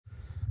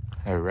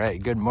All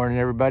right, good morning,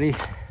 everybody.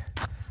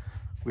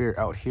 We're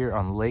out here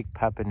on Lake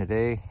Pepin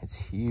today. It's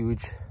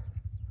huge,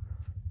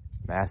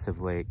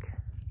 massive lake,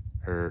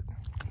 or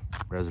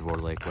reservoir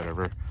lake,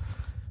 whatever.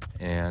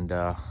 And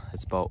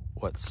it's about,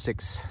 what,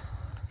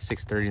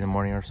 6:30 in the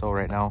morning or so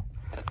right now.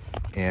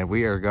 And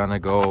we are gonna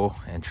go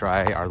and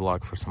try our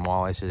luck for some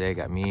walleyes today.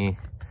 Got me,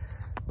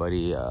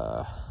 buddy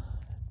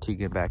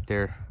Tegan back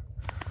there.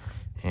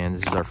 And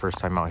this is our first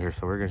time out here,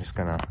 so we're just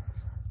gonna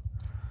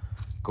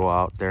go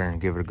out there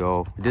and give it a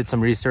go. We did some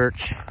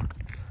research,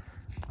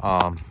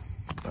 and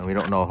we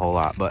don't know a whole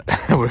lot, but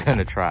we're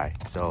gonna try.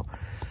 So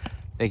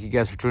thank you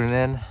guys for tuning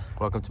in.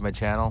 Welcome to my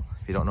channel.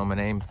 If you don't know my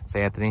name, it's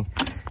Anthony,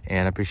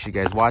 and I appreciate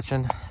you guys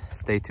watching.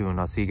 Stay tuned.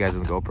 I'll see you guys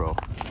on the GoPro.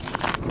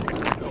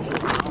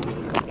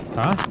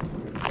 Huh?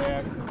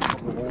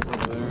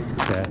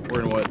 Okay.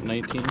 We're in what,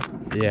 19?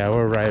 Yeah,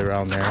 we're right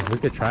around there. We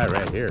could try it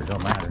right here,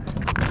 don't matter.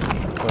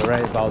 We're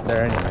right about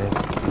there anyways.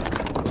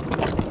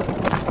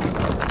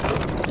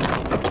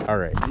 All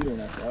right. You don't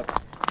have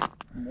that.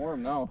 I'm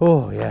warm now.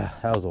 Oh yeah,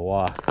 that was a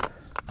walk.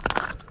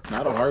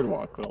 Not a hard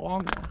walk, but a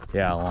long walk.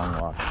 Yeah, a long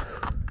walk.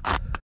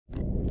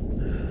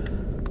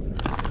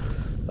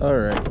 All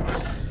right.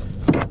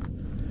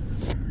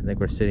 I think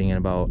we're sitting in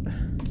about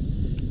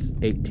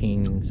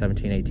 17,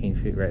 18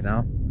 feet right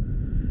now.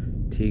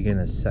 Tegan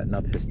is setting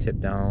up his tip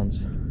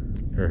downs,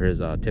 or his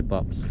tip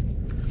ups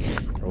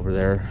over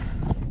there.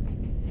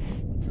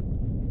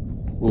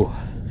 Ooh,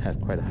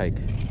 had quite a hike.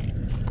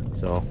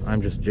 So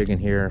I'm just jigging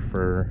here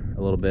for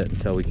a little bit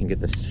until we can get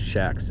the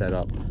shack set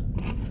up.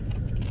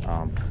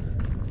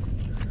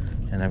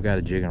 And I've got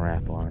a jig and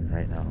wrap on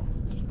right now.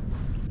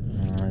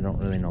 I don't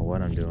really know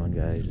what I'm doing,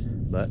 guys,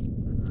 but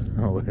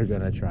we're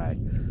gonna try.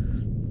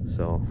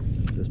 So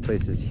this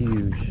place is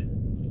huge.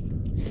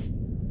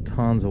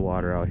 Tons of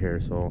water out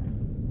here, so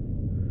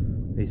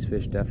these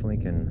fish definitely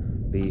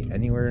can be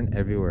anywhere and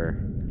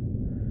everywhere.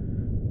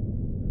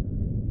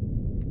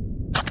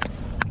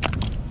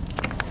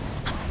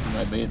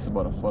 My bait's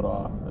about a foot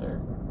off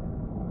there.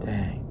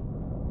 Dang.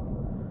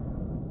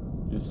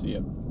 You see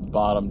a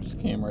bottom just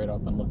came right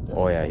up and looked at.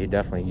 Oh yeah, he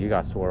definitely, you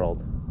got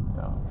swirled.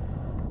 Yeah.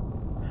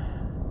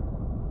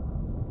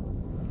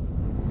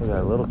 We got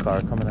a little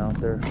car coming out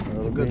there.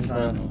 It's a good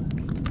sign.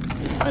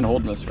 I'm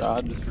holding this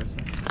rod just for a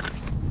second.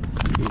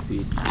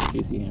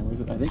 Casey hammers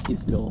it. I think he's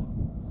still.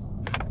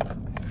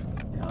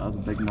 Yeah, that was a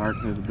big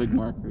mark. There's a big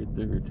mark right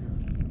there too.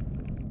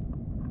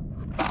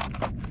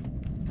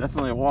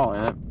 Definitely a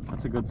walleye.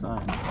 That's a good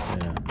sign.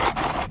 Yeah.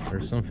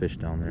 There's some fish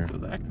down there. This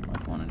was acting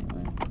like one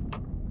anyway.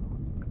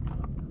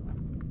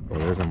 Oh,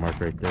 there's a mark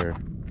right there.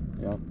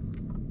 Yep.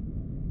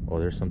 Oh,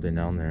 there's something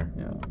down there.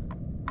 Yeah.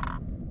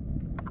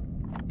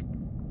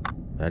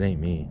 That ain't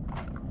me.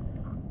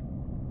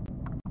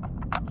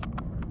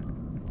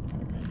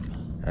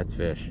 That's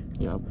fish.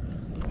 Yep.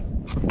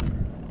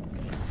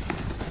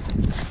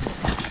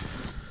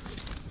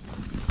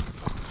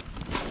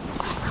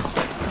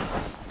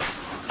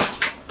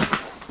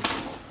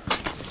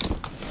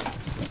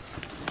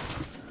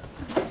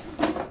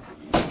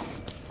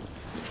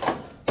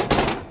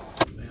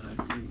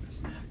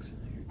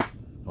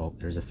 Oh,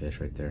 there's a fish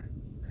right there.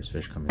 There's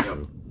fish coming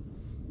through.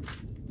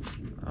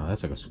 Oh,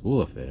 that's like a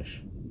school of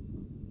fish.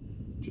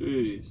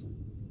 Jeez.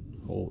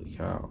 Holy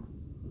cow.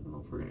 I don't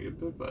know if we're gonna get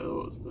bit by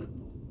those, but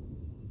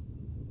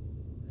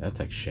that's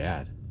like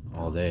shad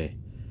all day.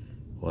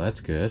 Well, that's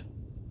good.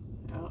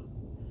 yeah.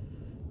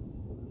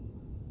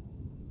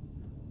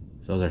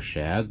 If those are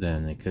shad,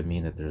 then it could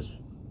mean that there's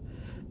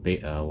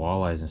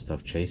walleyes and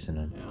stuff chasing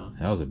them. Yeah.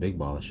 That was a big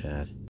ball of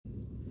shad.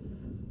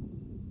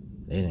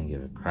 They didn't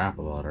give a crap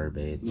about our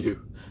baits.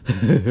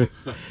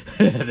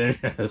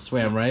 They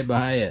swam right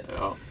by it.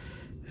 Yeah.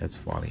 That's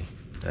funny.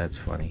 That's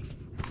funny.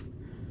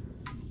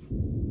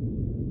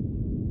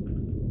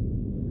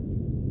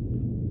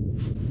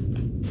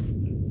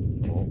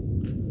 Oh,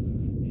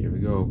 here we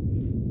go.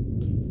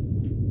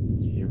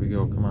 Here we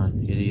go. Come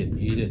on, idiot.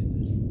 Eat it.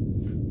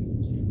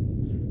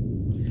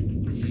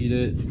 Eat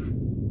it.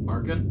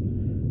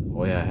 Marking?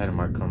 Oh yeah, I had a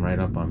mark come right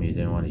up on me. You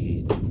didn't want to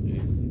eat.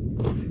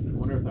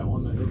 I wonder if that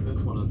one that hit this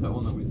one is that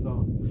one that we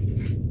saw.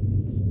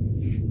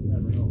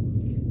 Never know.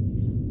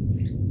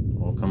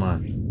 Oh, come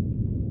on.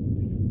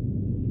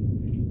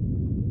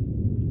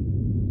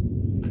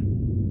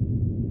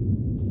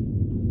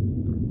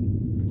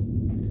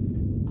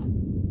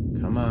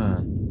 Come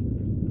on.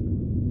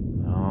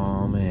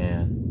 Oh,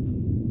 man.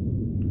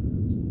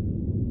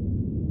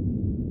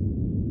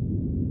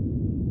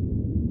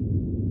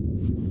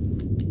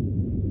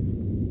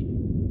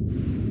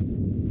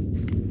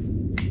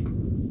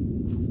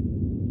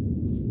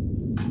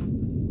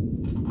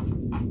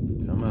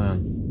 Come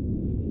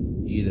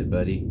on. Eat it,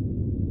 buddy.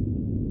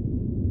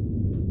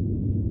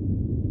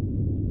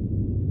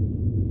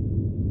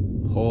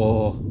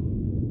 Oh.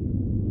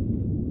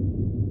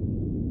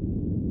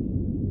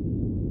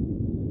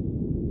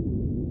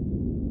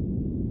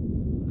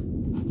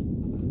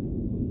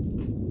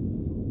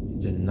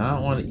 Did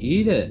not want to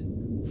eat it.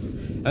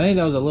 I think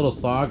that was a little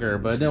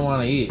sauger, but I didn't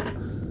want to eat.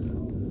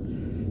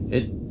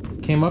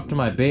 It came up to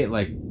my bait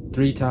like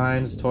 3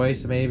 times,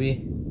 twice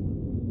maybe.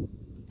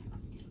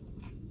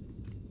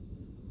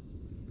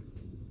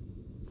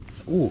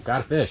 Ooh,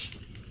 got a fish.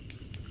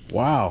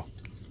 Wow.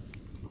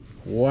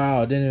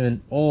 Wow, didn't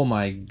even, oh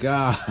my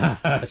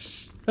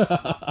gosh.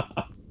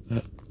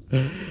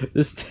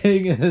 This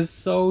thing is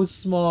so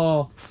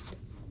small.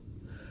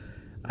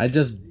 I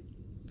just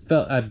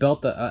felt, I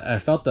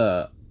felt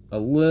a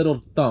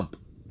little thump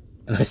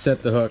and I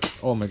set the hook.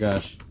 Oh my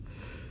gosh.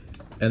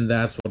 And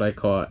that's what I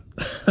caught.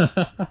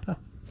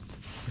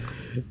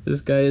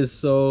 This guy is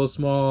so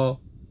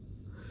small.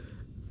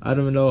 I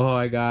don't even know how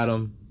I got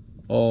him.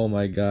 Oh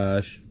my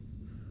gosh.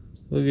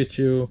 Look at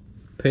you.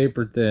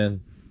 Paper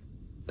thin.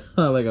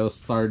 Like a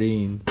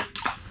sardine.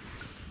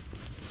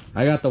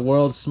 I got the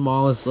world's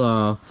smallest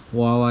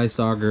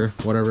Walleye+Sauger,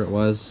 whatever it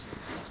was.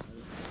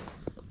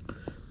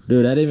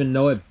 Dude, I didn't even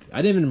know it.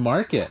 I didn't even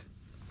mark it.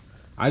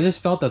 I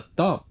just felt a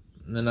thump.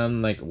 And then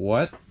I'm like,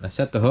 what? I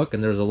set the hook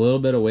and there's a little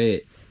bit of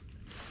weight.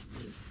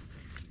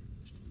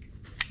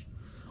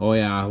 Oh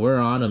yeah, we're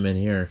on them in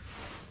here.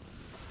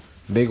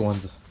 Big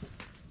ones.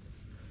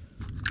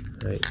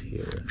 Right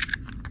here.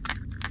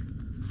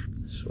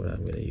 That's what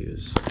I'm gonna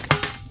use.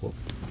 Whoa.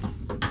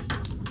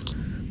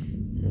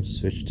 I'm gonna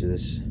switch to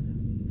this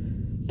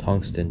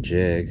tungsten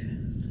jig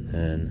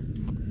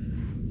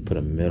and put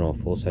a minnow,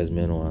 full-size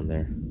minnow on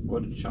there.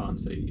 What did Sean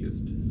say you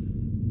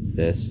used?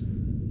 This.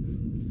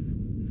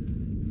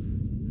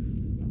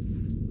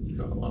 You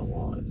got a lot of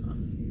walleyes, huh?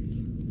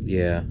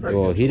 Yeah.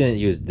 Well, he didn't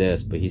use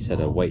this, but he said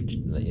a white,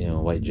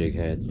 white jig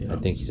head. Yeah. I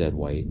think he said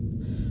white.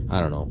 I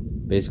don't know.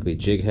 Basically,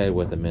 jig head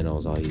with a minnow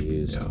is all he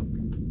used. Yeah.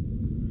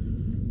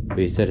 But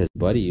he said his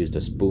buddy used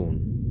a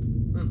spoon.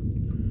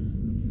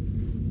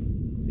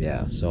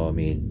 Yeah. So I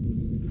mean,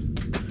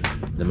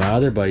 then my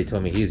other buddy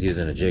told me he's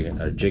using a jigging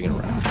rod.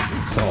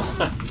 So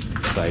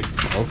it's like,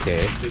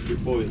 okay. Take your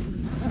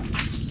poison.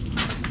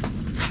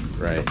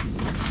 Right.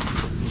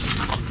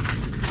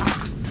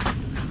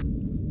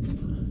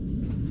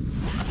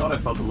 I thought I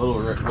felt a little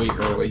weight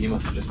right away. He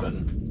must have just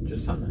been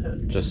just on the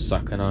head. Just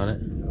sucking on it?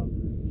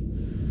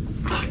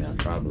 Yeah,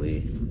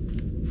 probably.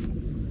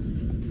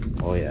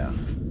 Oh yeah.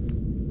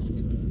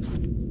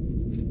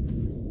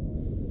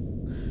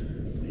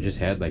 We just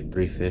had like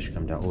 3 fish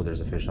come down. Oh,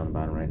 there's a fish on the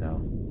bottom right now.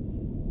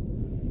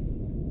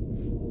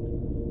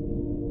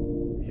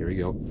 Here we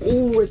go.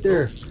 Oh, right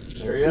there.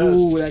 There he is.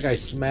 Oh, that guy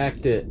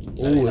smacked it.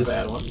 Oh, a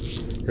bad one.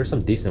 There's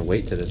some decent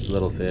weight to this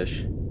little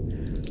fish.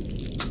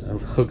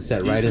 Hook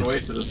set right in.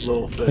 Weight to this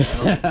little fish.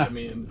 I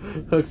mean,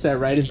 hook set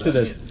right into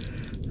this.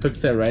 Hook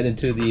set right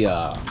into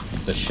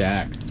the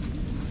shack.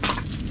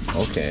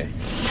 Okay.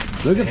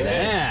 Look at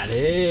that.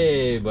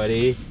 Hey,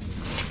 buddy.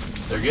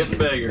 They're getting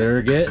bigger.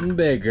 They're getting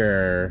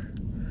bigger.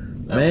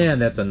 Man,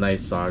 that's a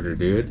nice sauger,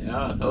 dude.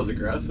 Yeah, that was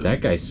aggressive. That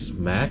guy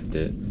smacked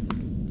it.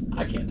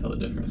 I can't tell the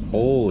difference.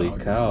 Holy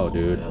cow,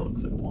 dude. That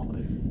looks like a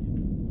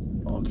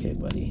walleye. Okay,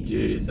 buddy.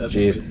 Jeez, that's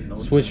Jeez.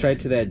 Switched right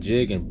to that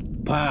jig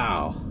and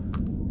pow.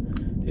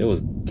 It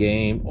was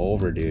game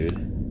over, dude.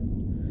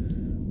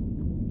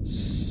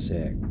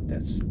 Sick.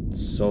 That's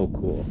so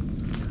cool.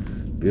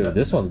 Dude,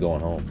 this one's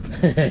going home.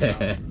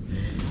 Yeah.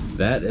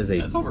 That is a...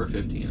 That's over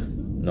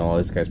 15. No,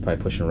 this guy's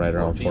probably pushing right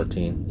around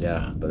 14.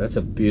 Yeah, but that's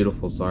a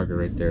beautiful sauger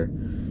right there.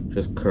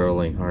 Just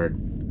curling hard.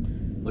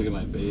 Look at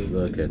my babe.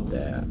 Look at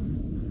that.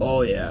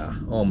 Oh yeah.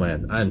 Oh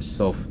man, I'm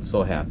so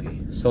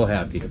happy. So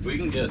happy. If we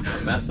can get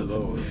a mess of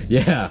those.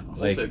 Yeah.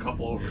 Like a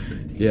couple over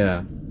 15.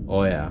 Yeah.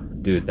 Oh yeah.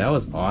 Dude, that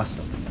was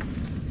awesome.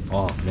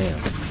 Oh man.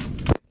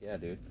 Yeah,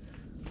 dude.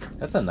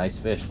 That's a nice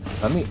fish.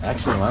 Let me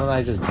actually, why don't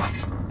I just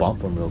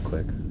bump him real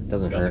quick?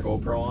 Doesn't hurt.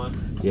 Got the GoPro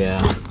on?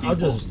 Yeah.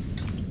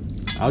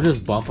 I'll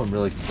just bump him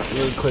really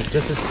quick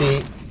just to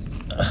see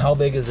how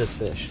big is this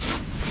fish.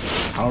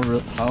 How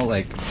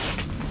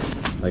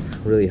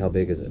really how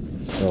big is it?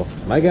 So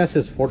my guess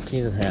is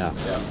 14 and a half.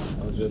 Yeah,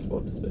 I was just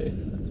about to say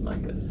that's my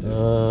guess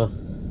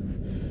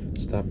too.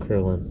 Stop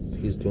curling.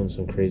 He's doing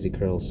some crazy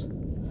curls.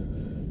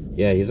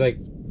 Yeah, he's like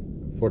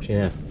 14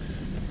 and a half.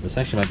 This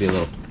actually might be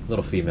a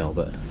little female,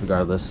 but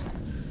regardless,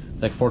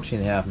 like 14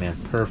 and a half, man.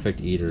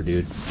 Perfect eater,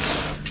 dude.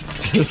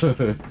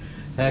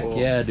 Heck cool.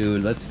 Yeah,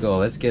 dude. Let's go.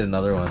 Let's get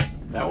another one.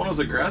 That one was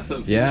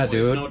aggressive. Yeah,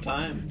 Didn't waste dude. no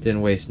time.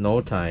 Didn't waste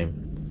no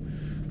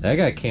time. That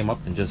guy came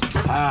up and just,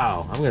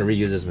 pow. I'm gonna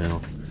reuse this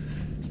minnow.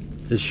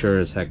 It's sure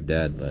as heck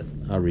dead, but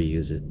I'll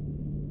reuse it.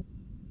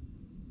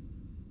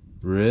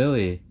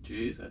 Really?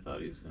 Jeez, I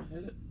thought he was gonna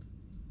hit it.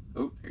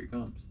 Oh, here he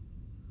comes.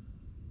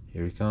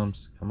 Here he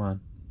comes. Come on.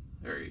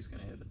 There, he's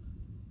gonna hit it.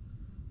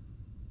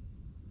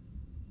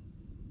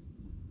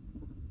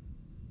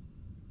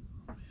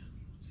 Oh man,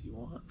 what's he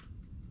want?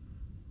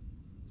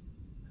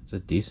 It's a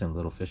decent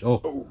little fish.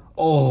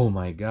 Oh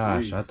my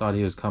gosh! Jeez. I thought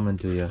he was coming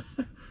to you.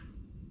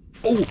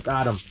 Oh,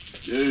 got him.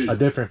 Jeez. A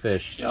different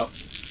fish. Yep.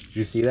 Did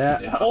you see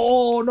that? Yeah.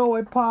 Oh no!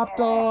 It popped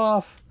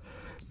off.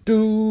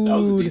 Dude. That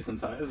was a decent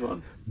sized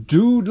one.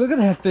 Dude, look at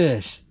that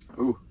fish.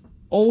 Ooh.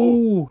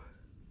 Oh.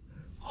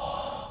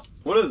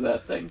 What is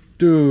that thing?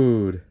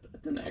 Dude.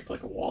 That didn't act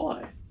like a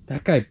walleye.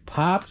 That guy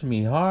popped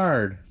me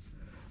hard.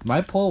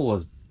 My pole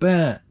was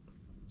bent.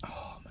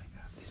 Oh my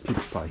god.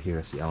 People probably hear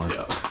us yelling.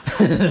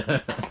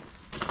 Yeah.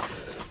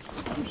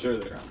 I'm sure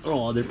they're on.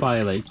 Oh, they're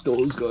probably like,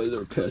 those guys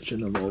are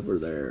catching them over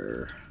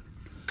there.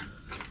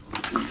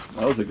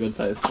 That was a good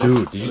size fish.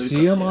 Dude, did you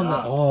see him on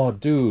the... Oh,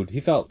 dude. He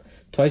felt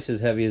twice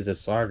as heavy as the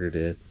Sauger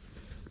did.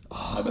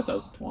 Oh, I bet that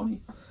was a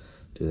 20.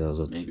 Dude, that was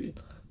a... Maybe.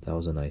 That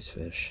was a nice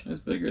fish. It was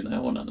bigger than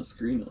that one on the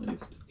screen, at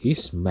least. He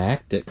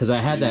smacked it. Because I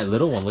had that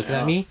little one looking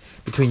at me.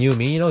 Between you and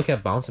me, you know, he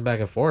kept bouncing back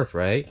and forth,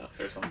 right? Yeah,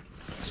 there's one.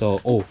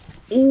 So,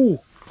 oh,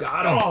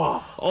 got him.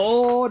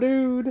 Oh,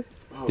 dude.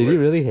 Did he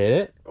really hit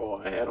it? Oh,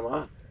 I had him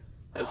on.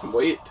 Had some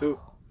weight, too.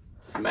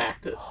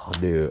 Smacked it. Oh,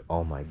 dude.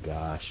 Oh, my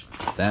gosh.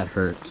 That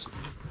hurts.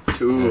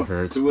 Two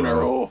in a bro.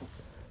 row.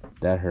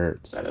 That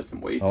hurts. That had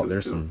some weight, oh, too.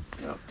 There's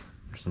Yep.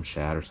 some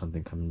shad or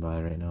something coming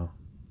by right now.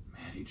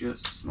 Man, he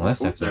just smoked. Unless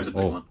that's there's a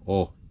big one.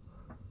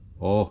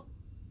 Oh,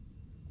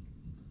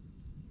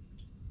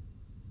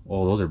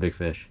 those are big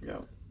fish. Yeah.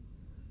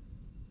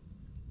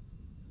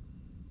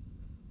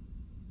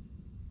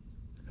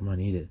 Come on,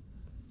 eat it.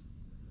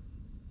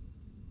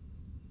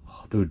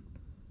 Oh, dude.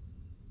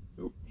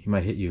 Oop. He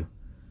might hit you.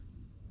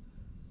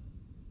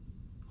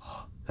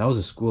 Oh, that was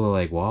a school of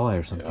like walleye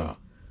or something. Yeah.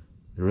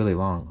 They're really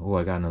long. Oh,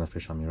 I got another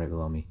fish on me right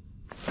below me.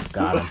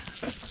 Got him.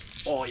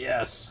 Oh,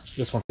 yes.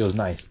 This one feels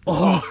nice.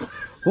 Oh,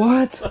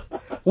 what?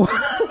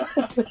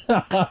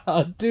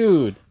 What?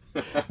 Dude.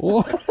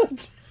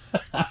 What?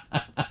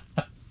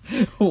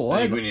 What?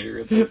 I think we need to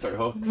replace our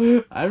hooks.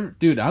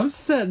 Dude, I'm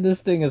setting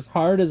this thing as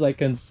hard as I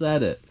can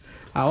set it.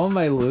 How am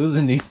I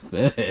losing these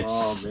fish?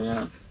 Oh,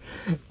 man.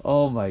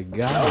 Oh, my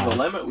God. That was a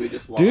limit we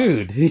just lost.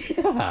 Dude,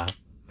 yeah.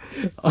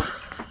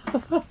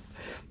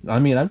 I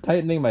mean, I'm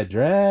tightening my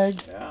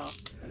drag. Yeah.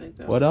 I think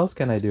that. What else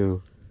can I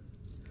do?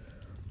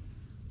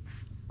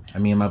 I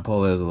mean, my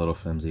pole is a little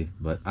flimsy,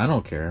 but I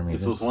don't care. I mean,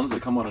 it's those ones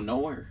that come out of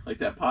nowhere. Like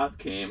that pod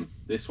came,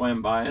 they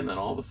swam by, and then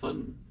all of a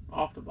sudden,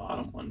 off the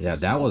bottom one. Yeah,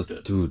 that was,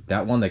 dude,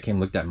 that one that came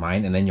looked at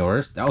mine, and then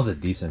yours, that was a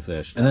decent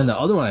fish. And then the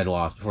other one I'd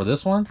lost before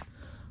this one,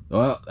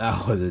 well,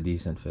 that was a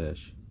decent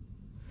fish.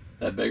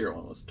 That bigger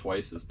one was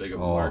twice as big of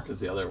a mark as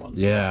the other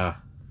ones. Yeah.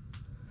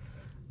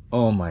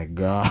 Oh my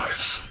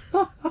gosh.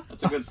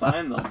 That's a good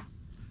sign, though.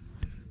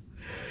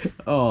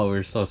 Oh,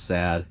 we're so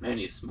sad. Man,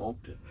 you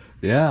smoked it.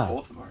 Yeah.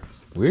 Both of ours.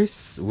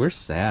 We're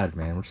sad,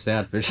 man. We're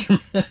sad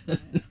fishermen.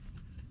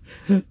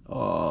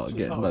 Oh,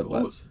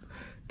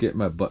 get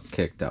my butt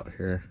kicked out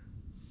here.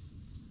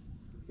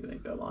 You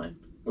think that line?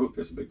 Oh,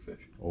 there's a big fish.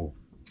 Oh.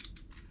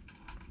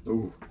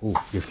 Ooh.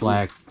 Oh, your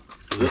flag.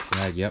 Your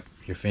flag, yep.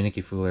 Your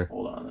finicky fooler.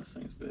 Hold on, this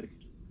thing's big.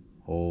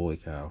 Holy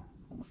cow.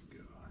 Oh my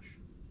gosh.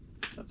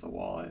 That's a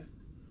walleye.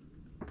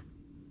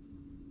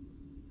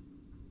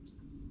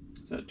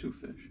 Is that two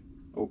fish?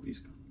 Oh, he's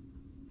coming.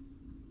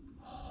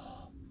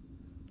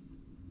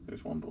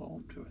 There's one below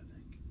him too, I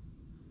think.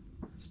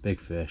 It's a big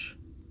fish.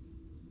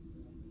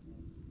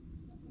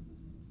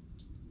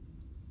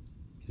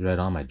 He's right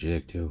on my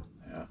jig too.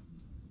 Yeah.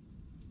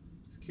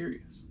 He's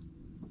curious.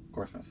 Of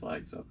course my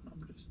flag's up and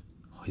I'm just...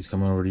 Oh, he's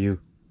coming over to you.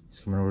 He's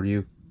coming over to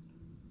you.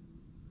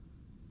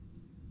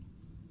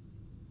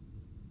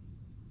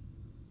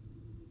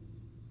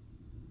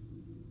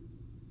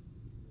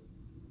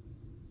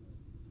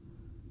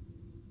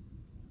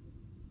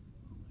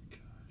 Oh my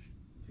gosh.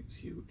 I think it's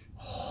huge.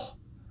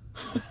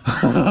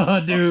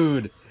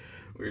 Dude.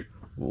 Weird.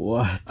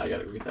 What? I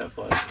gotta read that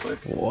flag quick.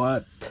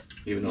 What?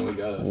 Even though we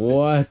got a...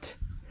 What?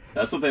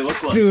 That's what they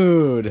look like.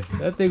 Dude,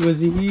 that thing was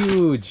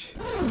huge.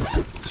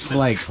 Just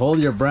like, hold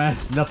your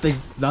breath.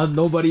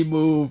 Nobody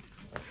move.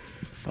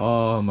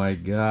 Oh my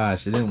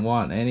gosh, I didn't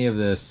want any of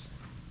this.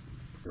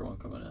 Bigger one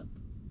coming in.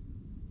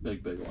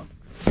 Big one.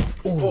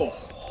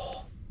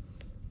 Oh.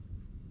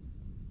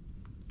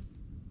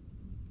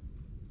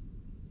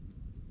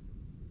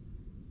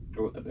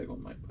 Oh, that big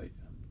one might bite you.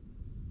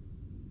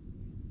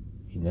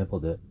 He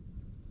nibbled it.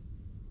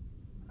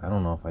 I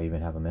don't know if I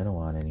even have a minnow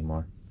on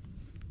anymore.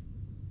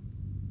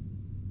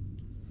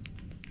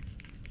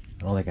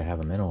 I don't think I have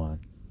a minnow on.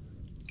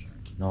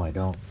 No, I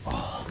don't.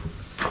 Oh,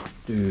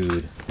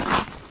 dude.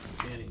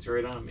 Man, he's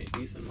right on me.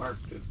 Decent mark,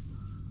 too.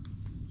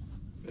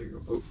 Bigger.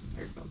 Oh,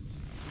 here it comes.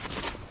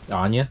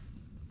 On ya?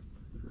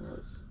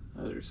 Yes.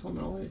 Oh, they're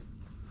swimming away.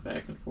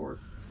 Back and forth.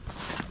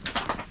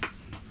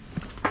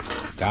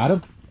 Got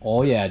him?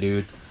 Oh yeah,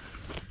 dude.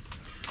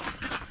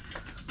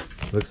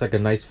 Looks like a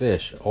nice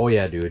fish. Oh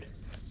yeah, dude.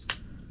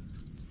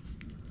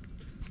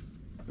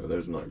 Oh,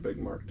 there's another big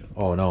mark.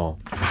 Oh no.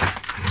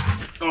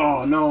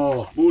 Oh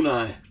no,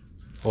 Mooneye.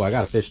 Oh, I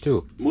got a fish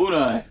too.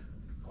 Mooneye.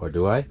 Or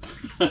do I?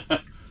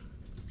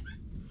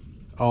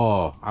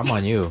 Oh, I'm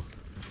on you.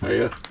 Are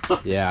you?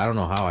 Yeah, I don't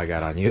know how I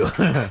got on you.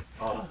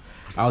 Oh,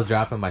 I was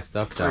dropping my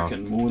stuff down.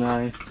 freaking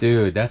Mooneye.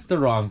 Dude, that's the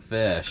wrong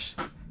fish.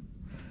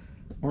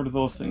 Where do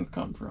those things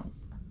come from?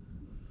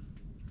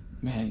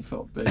 Man, he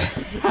felt big.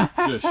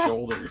 Just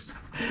shoulders.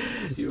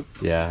 It's you.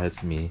 Yeah,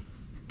 it's me.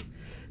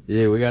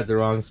 Yeah, we got the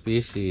wrong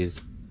species.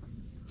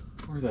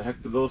 Where the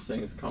heck do those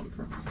things come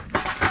from?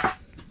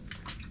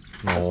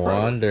 No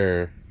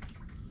wonder.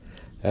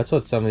 That's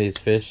what some of these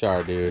fish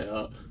are, dude.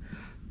 Yeah.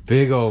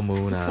 Big old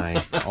moon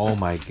eye. Oh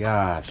my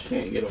gosh.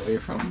 Can't get away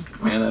from him.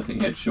 Man, that thing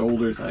had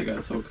shoulders. I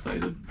got so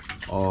excited.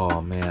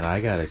 Oh man,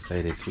 I got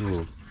excited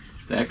too.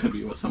 That could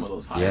be what some of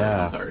those higher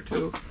ones are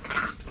too.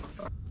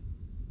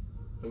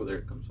 Oh, there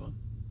it comes one.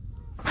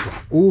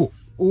 Ooh,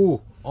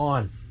 ooh,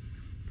 on.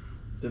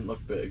 Didn't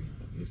look big.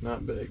 He's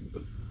not big,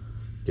 but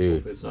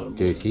dude, it's not a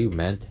dude, he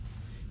meant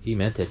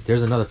it.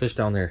 There's another fish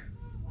down there.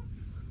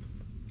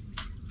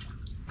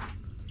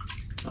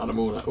 Not a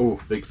moon. Oh,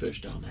 big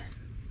fish down there.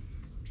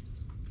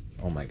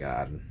 Oh my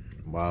god.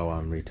 Wow,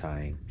 I'm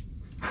retying.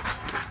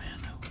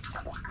 Man,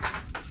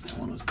 that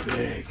one was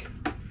big.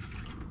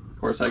 Of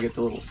course, I get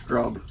the little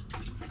scrub.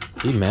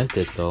 He meant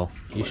it though.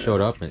 He showed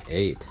up and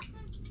ate.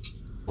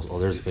 Oh,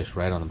 there's a fish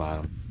right on the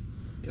bottom.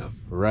 Yep.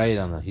 Right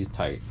on the. He's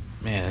tight.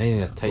 Man, anything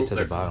that's tight to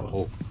the bottom.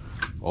 Oh,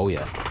 oh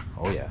yeah,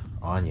 oh yeah.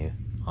 On you,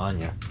 on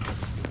you,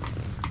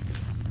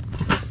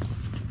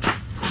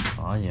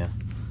 on you.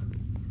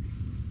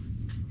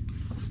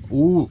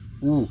 Ooh,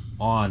 ooh,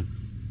 on.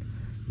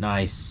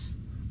 Nice.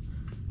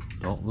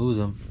 Don't lose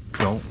him.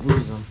 Don't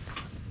lose him.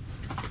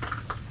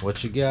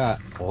 What you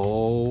got?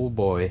 Oh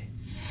boy.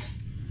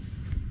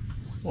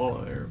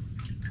 Walleye.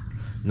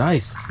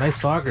 Nice.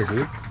 Nice sauger,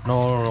 dude.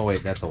 No,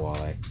 wait. That's a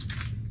walleye.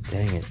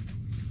 Dang it.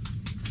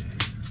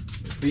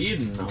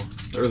 Feeding though.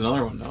 There was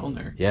another one down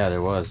there. Yeah,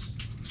 there was.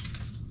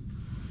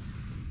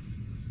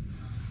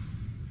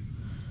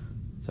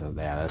 So,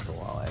 yeah, that's a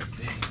walleye.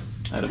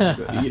 Had a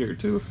good eater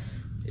too.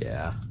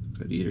 Yeah.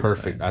 Good eater.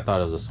 Perfect. Size. I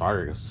thought it was a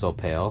sauger. It was so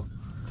pale.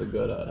 It's a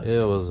good,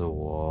 It was a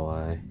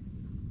walleye.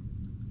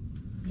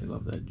 I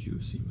love that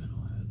juicy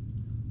middle head.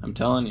 I'm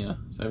telling you,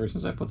 ever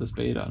since I put this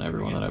bait on,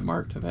 everyone that I've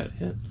marked have had a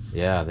hit.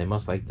 Yeah, they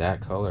must like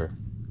that color.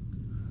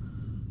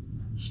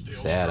 Still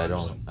Sad,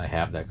 struggling. I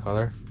have that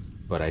color,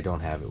 but I don't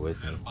have it with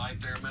Had me. a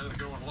bite there a minute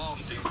ago and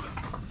lost him.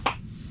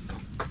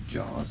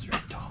 Jaws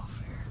are tough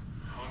here.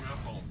 Hung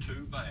up on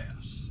 2 bass.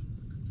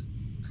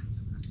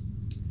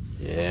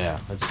 Yeah,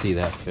 let's see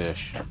that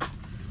fish.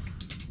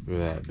 Look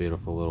at that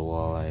beautiful little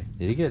walleye.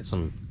 Did he get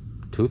some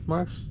tooth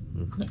marks?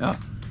 Yeah.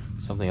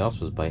 Something else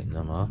was biting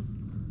them, huh?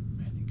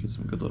 Man, you get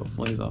some good little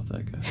fillets off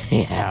that guy.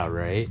 Yeah,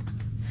 right?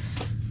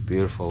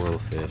 Beautiful little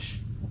fish.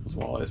 Those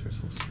walleyes are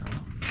so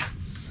strong.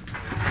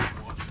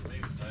 Watching me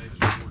today is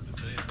bored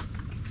to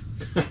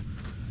death.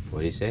 What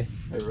do you say?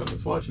 Everyone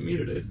that's watching me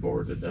today is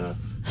bored to death.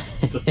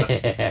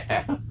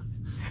 At At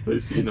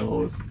least he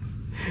knows.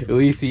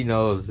 least he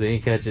knows. They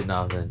ain't catching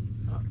nothing.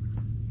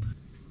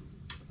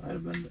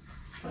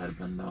 If I'd have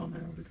been down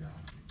there, I would have gone.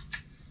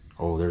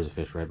 Oh, there's a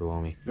fish right below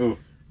me. Ooh,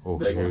 Oh,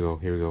 big here we one. go.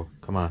 Here we go.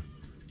 Come on.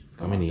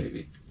 Come and eat.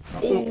 baby.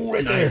 Oh,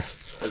 right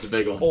Nice. That's a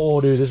big one. Oh,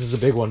 dude, this is a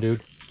big one,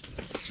 dude.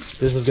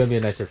 This is gonna be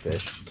a nicer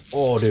fish.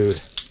 Oh, dude.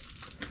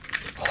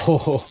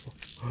 Oh,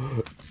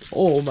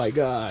 oh my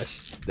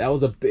gosh. That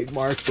was a big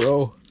mark,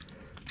 bro.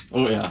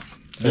 Oh yeah.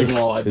 Big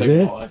walleye, Is big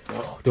it? walleye.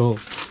 Yep. Don't.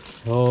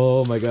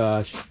 Oh my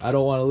gosh. I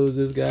don't want to lose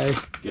this guy.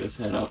 Get his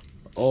head up.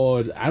 Oh,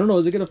 I don't know.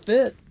 Is it gonna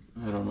fit?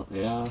 I don't know.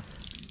 Yeah.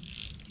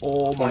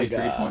 Oh my 23,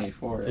 god.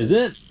 24. Is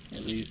it?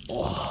 At least.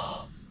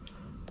 Oh,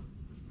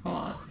 Come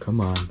on.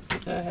 come on.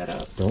 Get that head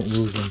up. Don't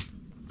lose him.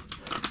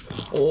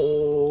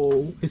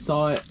 Oh, I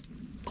saw it.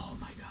 Oh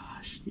my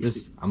gosh.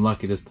 This, I'm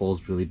lucky this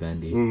pole's really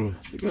bendy. Ooh,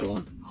 that's a good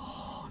one.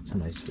 Oh, it's a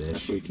nice That's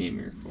fish. what we came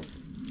here for.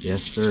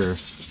 Yes, sir.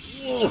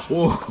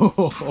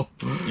 Whoa.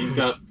 He's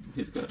got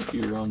a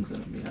few runs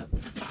in him yet.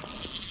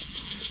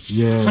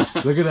 Yes.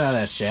 Look at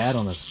that shad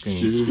on the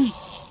screen. Dude.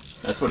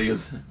 That's what he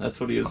is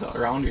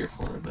around here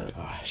for. But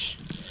Gosh.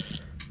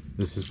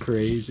 This is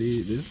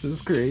crazy. This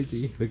is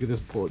crazy. Look at this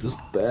pole. Just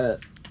bet.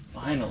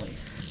 finally.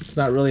 It's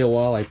not really a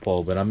walleye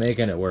pole, but I'm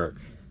making it work.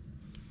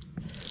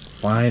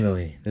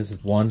 Finally. This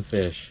is one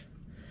fish.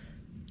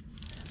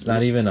 It's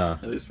not even a...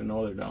 At least we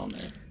know they're down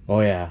there. Oh,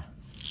 yeah.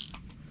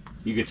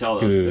 You could tell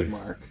that was a Dude. good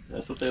mark.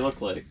 That's what they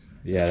look like.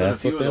 Yeah, There's that's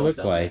a few what of they those look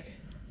down like.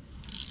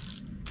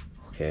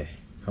 Okay.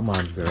 Come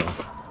on, girl.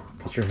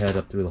 Get your head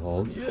up through the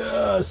hole.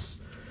 Yes!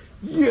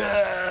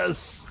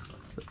 Yes!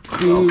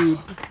 Dude.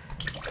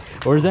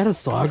 Or is that a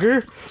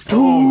sauger? Dude,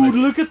 Oh,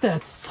 look at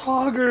that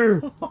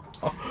sauger!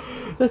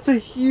 That's a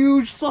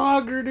huge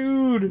sauger,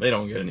 dude! They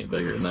don't get any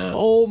bigger than that.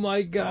 Oh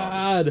my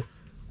god!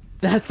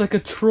 That's like a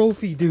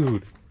trophy,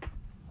 dude!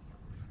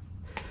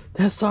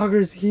 That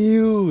sauger's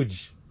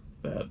huge!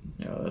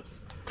 That's...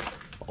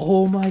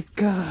 Oh my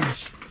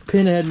gosh!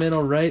 Pinhead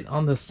minnow right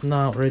on the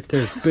snout right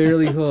there.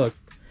 Barely hooked.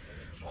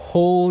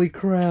 Holy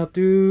crap,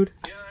 dude!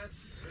 Yeah,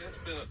 it's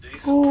been a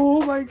decent.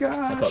 Oh my I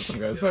thought gosh! some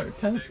guys were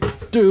 10.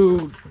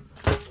 Dude!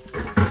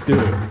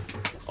 Dude!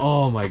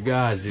 Oh my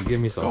god, dude, give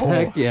me some. Oh.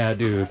 Heck yeah,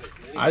 dude!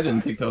 I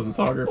didn't think that was a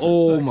sauger for a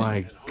Oh second.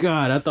 my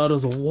god, I thought it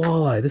was a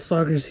walleye. This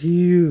sauger's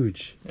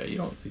huge. Yeah, you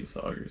don't see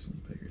saugers any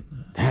bigger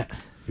than that.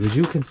 Would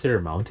you consider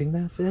mounting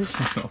that fish?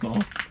 I don't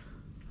know.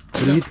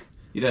 What do you-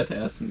 You'd have to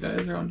ask some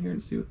guys around here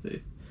and see what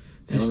they...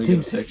 This Let me get a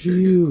thing's picture real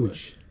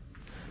huge.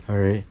 quick.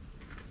 Alright.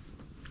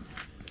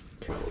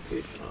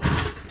 Location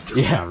on it.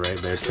 Yeah, right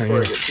there. Turn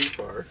Before I your... get too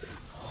far.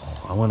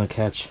 I want to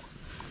catch...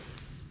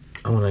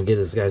 I want to get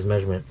this guy's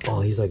measurement.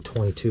 Oh, he's like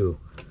 22.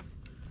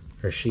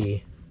 Or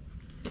she.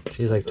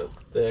 She's like It's a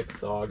thick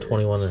sauger.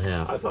 21 and a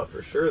half. I thought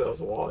for sure that was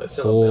a walleye. It's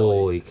still a belly.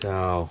 Holy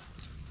cow.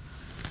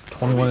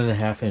 21 and a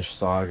half inch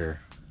sauger.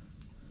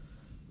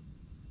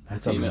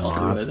 That's a Female too,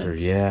 monster, isn't it?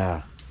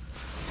 yeah.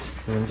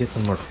 Let me get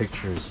some more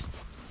pictures.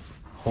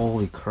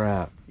 Holy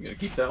crap. You gonna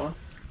keep that one?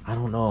 I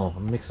don't know. I'm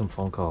gonna make some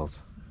phone calls.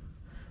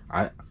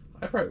 I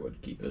probably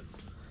would keep it.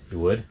 You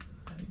would?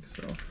 I think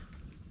so.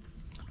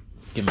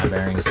 Get my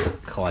bearings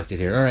collected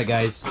here. Alright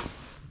guys.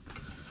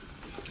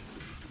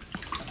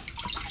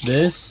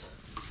 This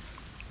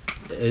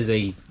is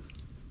a,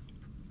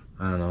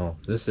 I don't know,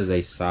 this is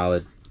a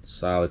solid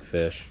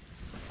fish.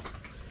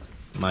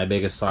 My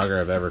biggest sauger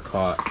I've ever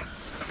caught.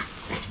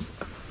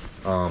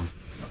 I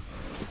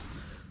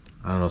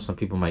don't know, some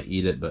people might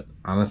eat it, but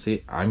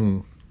honestly,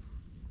 I'm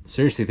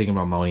seriously thinking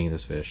about mounting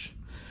this fish.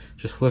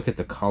 Just look at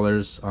the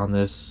colors on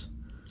this.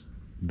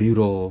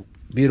 Beautiful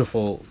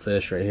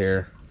fish right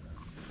here.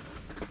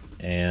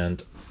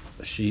 And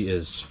she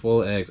is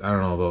full of eggs. I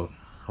don't know about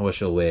what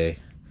she'll weigh.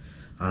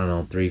 I don't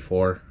know,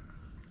 3-4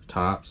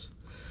 tops.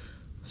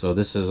 So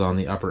this is on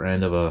the upper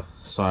end of a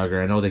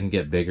sauger. I know they can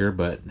get bigger,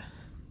 but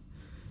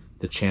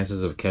the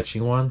chances of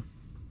catching one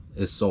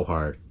is so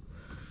hard.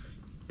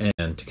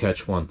 And to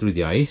catch one through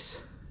the ice,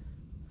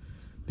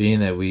 being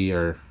that we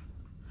are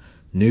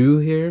new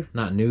here,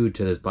 not new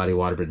to this body of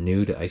water, but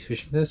new to ice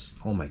fishing this,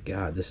 oh my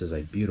god, this is a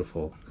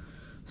beautiful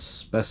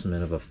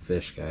specimen of a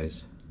fish,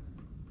 guys.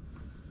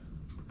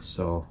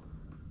 So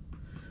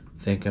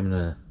I think I'm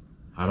gonna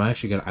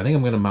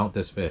mount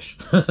this fish.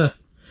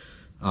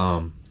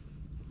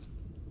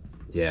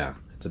 Yeah,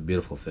 it's a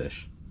beautiful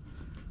fish.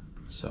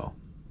 So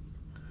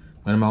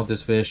I'm gonna mount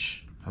this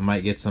fish. I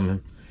might get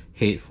some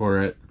hate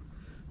for it.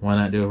 Why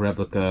not do a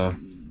replica?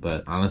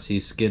 But honestly,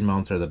 skid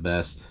mounts are the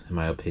best in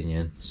my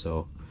opinion.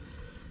 So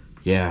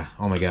yeah,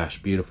 oh my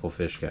gosh, beautiful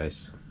fish,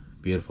 guys.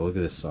 Beautiful. Look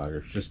at this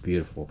sauger, just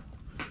beautiful.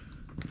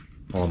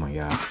 Oh my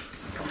gosh,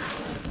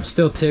 I'm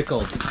still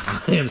tickled.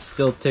 I am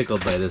still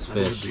tickled by this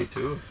fish. Me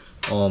too.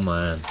 Oh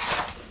man,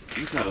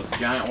 You caught us a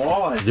giant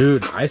walleye.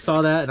 dude, I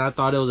saw that and I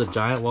thought it was a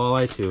giant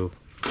walleye too.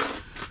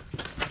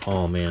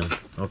 Oh man,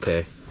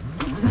 okay.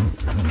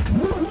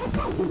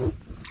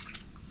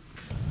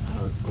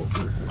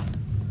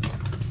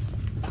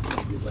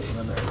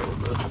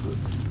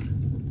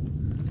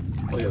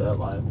 Look at that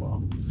live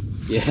well.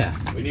 Yeah,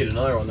 We need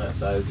another one that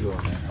size going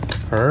there.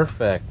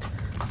 perfect.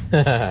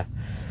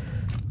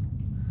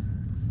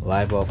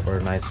 Live well for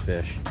a nice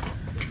fish.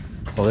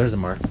 Oh, there's a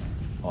mark.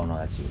 Oh no,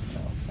 that's you.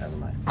 No, never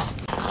mind.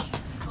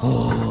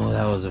 Oh,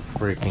 that was a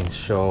freaking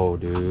show,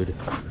 dude.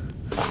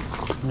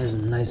 There's a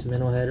nice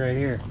minnow head right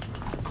here.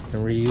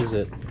 Can reuse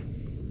it.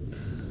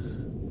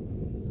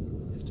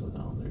 He's still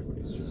down there, but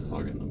he's just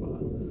hogging the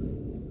bottom.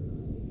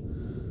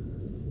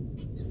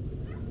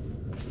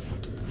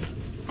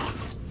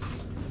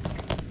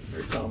 Here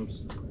it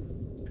comes.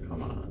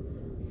 Come on.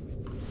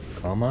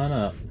 Come on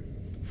up.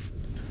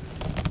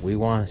 We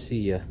want to see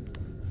you.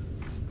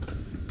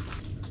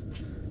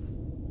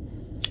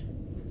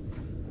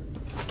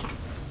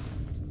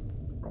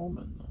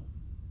 Roman.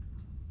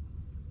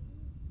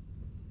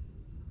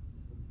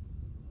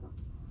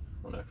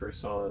 When I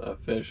first saw that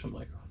fish, I'm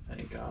like, oh,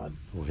 thank God.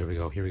 Oh, here we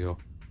go. Here we go.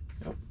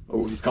 Yep.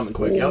 Oh, he's coming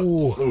quick. Yep.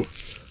 Ooh. Ooh.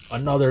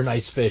 Another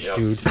nice fish, Yep.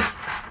 dude.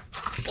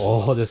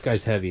 Oh, this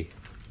guy's heavy.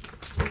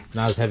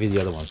 Not as heavy as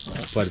the other ones,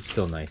 but it's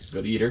still nice.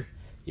 Good eater.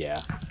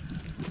 Yeah.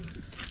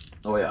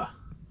 Oh yeah.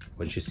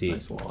 What did you see?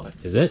 Nice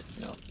walleye. Is it?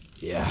 Yep.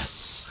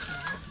 Yes.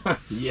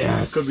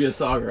 Yes. Could be a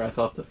sauger. I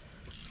thought that.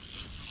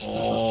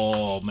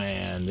 Oh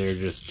man, they're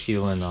just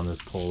peeling on this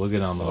pole. Look at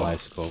it on the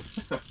live scope.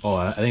 Oh,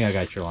 I think I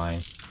got your line.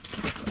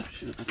 Oh,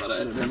 shit, I thought I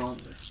had it in on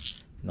there.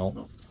 Nope.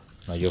 Nope.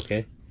 Are you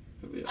okay?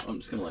 Yeah, I'm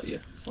just gonna let you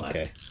slide.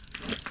 Okay.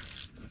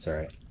 That's all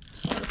right.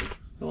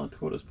 Don't let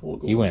Dakota's pole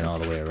go. He went all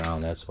the way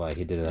around. That's why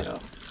he did a. Yeah.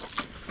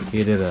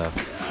 He did a.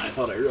 Yeah, I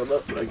thought I reeled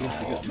up, but I guess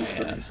I got too man.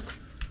 excited.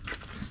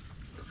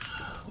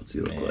 What's he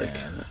look like?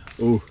 Man.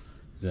 Ooh.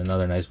 Is it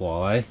another nice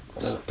walleye?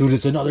 Dude,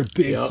 it's another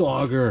big Yep.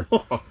 sauger.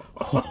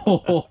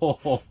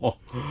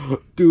 Bring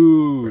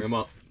Dude, him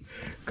up.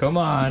 come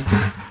on.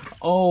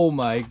 Oh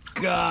my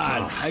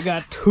god. I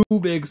got 2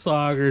 big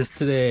saugers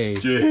today.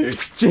 Jay.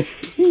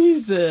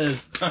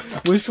 Jesus.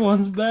 Which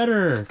one's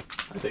better?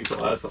 I think the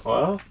last one.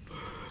 Well,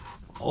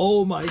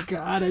 Oh my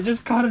god, I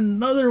just caught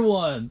another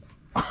one.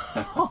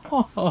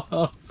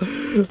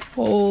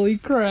 Holy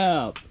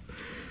crap.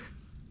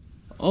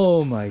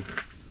 Oh my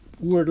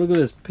word, look at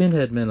this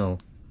pinhead minnow.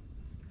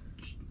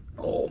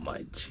 Oh my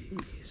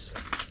jeez.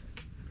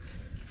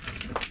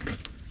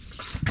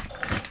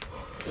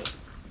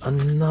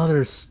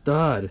 Another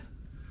stud.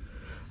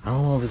 I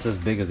don't know if it's as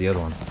big as the other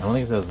one. I don't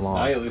think it's as long.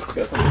 now you at least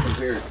got something to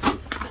compare.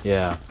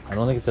 Yeah, I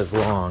don't think it's as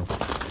long.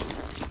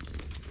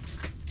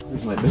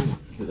 Where's my big?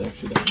 Is it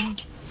actually down?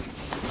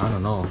 I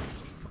don't know.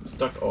 I'm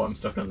stuck. Oh, I'm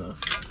stuck on the.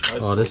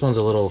 Oh, this one's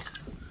a little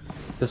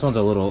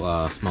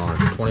smaller.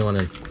 21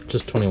 inch,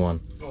 just 21.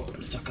 Oh,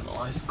 I'm stuck on the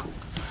live scope.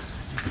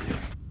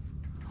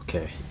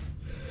 Okay.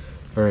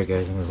 Alright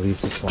guys, I'm gonna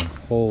release this one.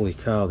 Holy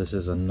cow, this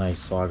is a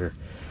nice sauger.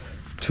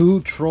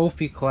 2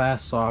 trophy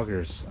class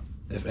saugers.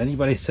 if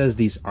anybody says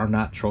these are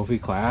not trophy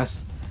class,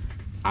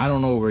 I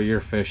don't know where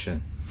you're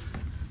fishing,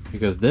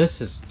 because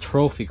this is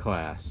trophy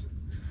class.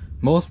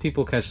 Most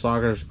people catch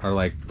saugers are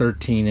like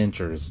 13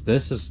 inches.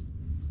 This is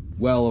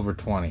well over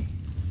 20.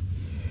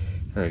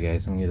 All right,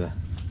 guys, I'm gonna get a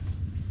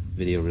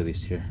video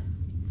released here.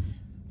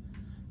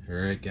 All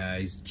right,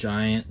 guys,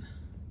 giant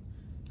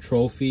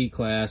trophy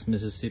class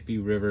Mississippi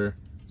River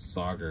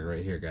sauger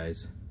right here,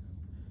 guys.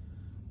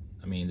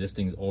 I mean, this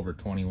thing's over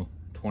 20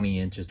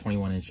 inches,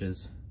 21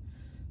 inches.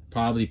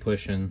 Probably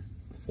pushing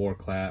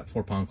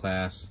 4-pound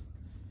class.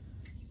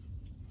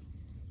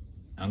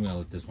 I'm gonna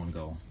let this one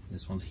go.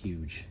 This one's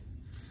huge.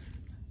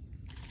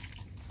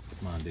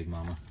 Come on, big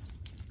mama.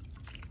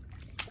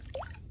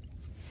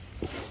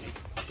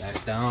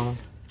 Back down.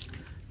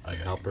 I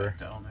gotta help get her back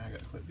down there. I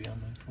gotta quit being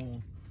on my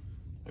phone.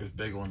 There's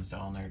big ones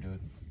down there, dude.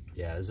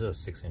 Yeah, this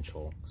is a 6-inch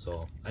hole,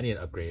 so I need an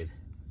upgrade.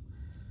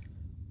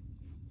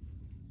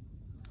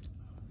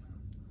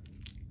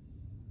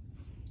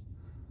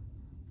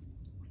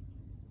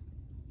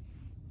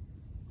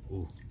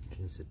 Ooh,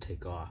 she needs to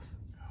take off.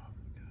 Oh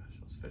my gosh,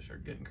 those fish are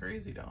getting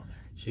crazy down there.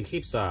 She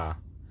keeps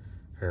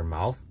her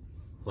mouth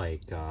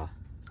like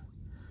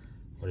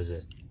what is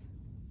it?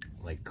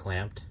 Like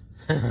clamped.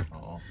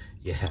 Oh.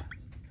 Yeah.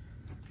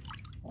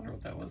 I wonder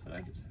what that was that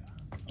I just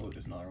had. Oh,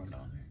 there's another one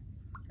down there.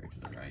 Right to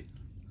the right.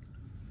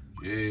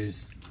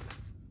 Jeez.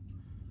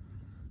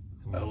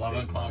 That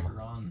 11 o'clock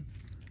run.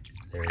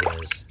 There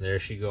it is. There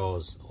she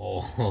goes.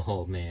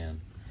 Oh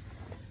man.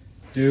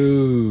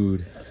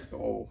 Dude. Let's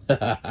go.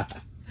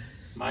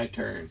 My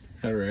turn.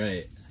 All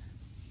right.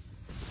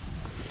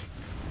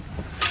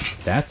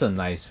 That's a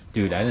nice,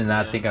 dude. I did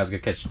not think I was gonna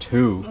catch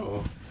 2.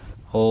 Oh.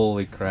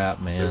 Holy crap,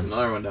 man. There's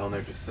another one down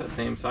there just the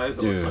same size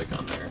it Dude. looked like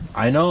on there.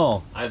 I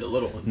know. I had the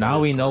little one. Now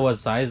we know what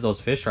size those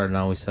fish are.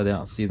 Now we said they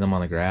don't see them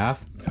on the graph.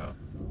 Yeah.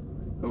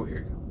 Oh, here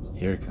it comes.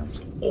 Here it comes.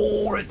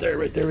 Oh, right there,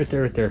 right there, right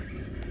there, right there.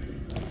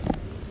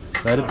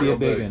 Let it be a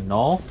big one.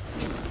 No?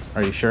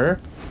 Are you sure?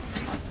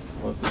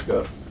 What's this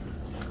go?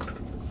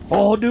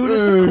 Oh, dude,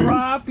 it's a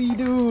crappie,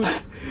 dude.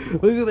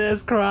 Look at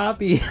this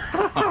crappie.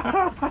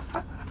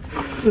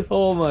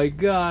 Oh my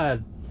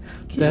god.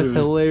 That's Dude.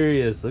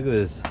 hilarious. Look at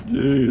this.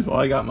 Jeez, well,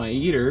 I got my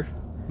eater.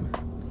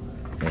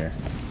 There.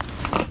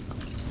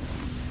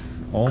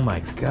 Oh my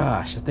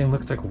gosh, that thing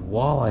looks like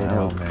walleye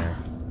down there.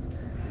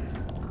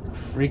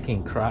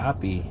 Freaking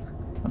crappie.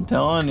 I'm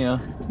telling you,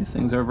 these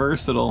things are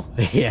versatile.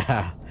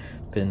 Yeah.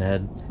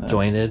 Pinhead,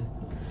 jointed.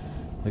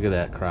 Look at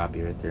that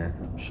crappie right there.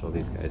 Show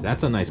these guys.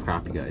 That's a nice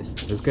crappie, guys.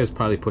 This guy's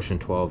probably pushing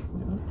 12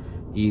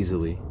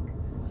 easily.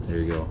 There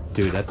you go.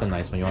 Dude, that's a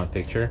nice one. You want a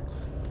picture?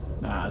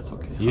 Nah, it's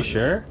okay. You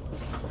sure?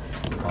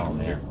 Oh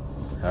man.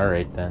 All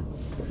right then.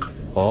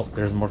 Oh,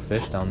 there's more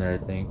fish down there, I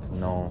think.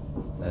 No,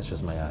 that's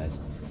just my eyes.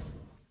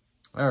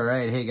 All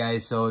right, hey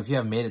guys. So if you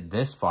have made it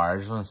this far, I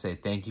just want to say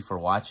thank you for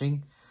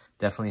watching.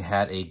 Definitely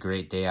had a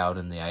great day out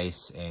in the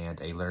ice,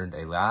 and I learned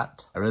a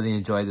lot. I really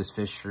enjoyed this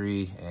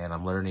fishery, and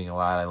I'm learning a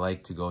lot. I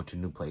like to go to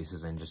new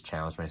places and just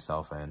challenge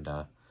myself and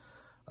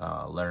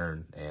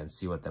learn and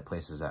see what the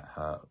place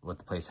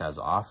has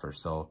to offer.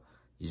 So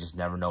you just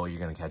never know what you're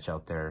going to catch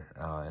out there.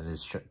 It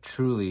is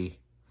truly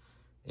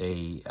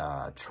a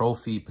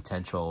trophy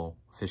potential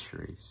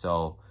fishery.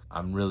 So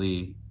I'm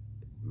really,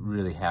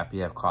 really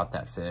happy I've caught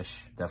that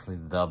fish.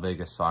 Definitely the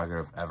biggest sauger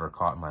I've ever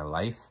caught in my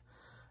life.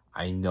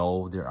 I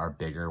know there are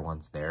bigger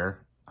ones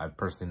there. I've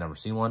personally never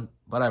seen one,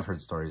 but I've heard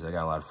stories. I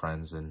got a lot of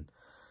friends and,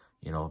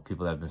 you know,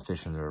 people that have been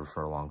fishing the river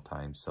for a long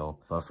time. So,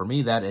 but for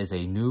me, that is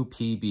a new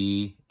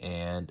PB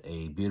and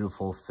a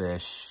beautiful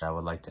fish I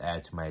would like to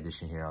add to my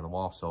addition here on the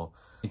wall. So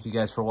thank you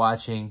guys for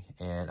watching,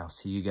 and I'll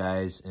see you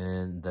guys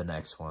in the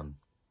next one.